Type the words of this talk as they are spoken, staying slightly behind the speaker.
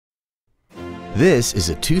This is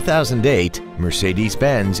a 2008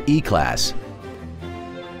 Mercedes-Benz E-Class.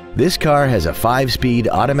 This car has a 5-speed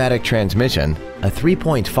automatic transmission, a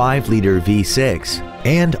 3.5-liter V6,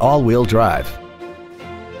 and all-wheel drive.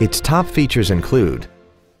 Its top features include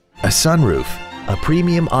a sunroof, a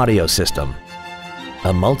premium audio system,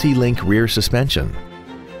 a multi-link rear suspension,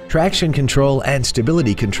 traction control and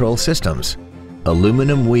stability control systems,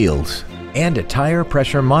 aluminum wheels, and a tire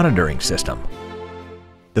pressure monitoring system.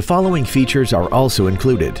 The following features are also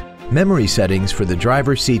included: memory settings for the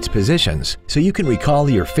driver's seat's positions so you can recall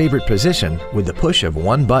your favorite position with the push of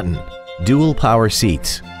one button, dual power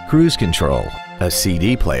seats, cruise control, a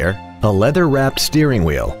CD player, a leather-wrapped steering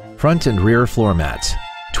wheel, front and rear floor mats,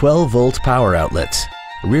 12-volt power outlets,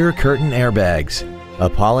 rear curtain airbags, a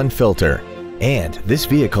pollen filter, and this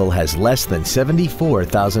vehicle has less than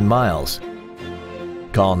 74,000 miles.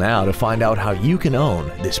 Call now to find out how you can own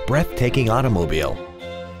this breathtaking automobile.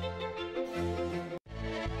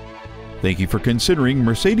 Thank you for considering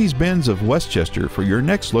Mercedes-Benz of Westchester for your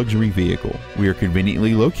next luxury vehicle. We are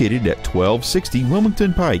conveniently located at 1260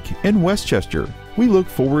 Wilmington Pike in Westchester. We look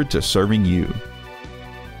forward to serving you.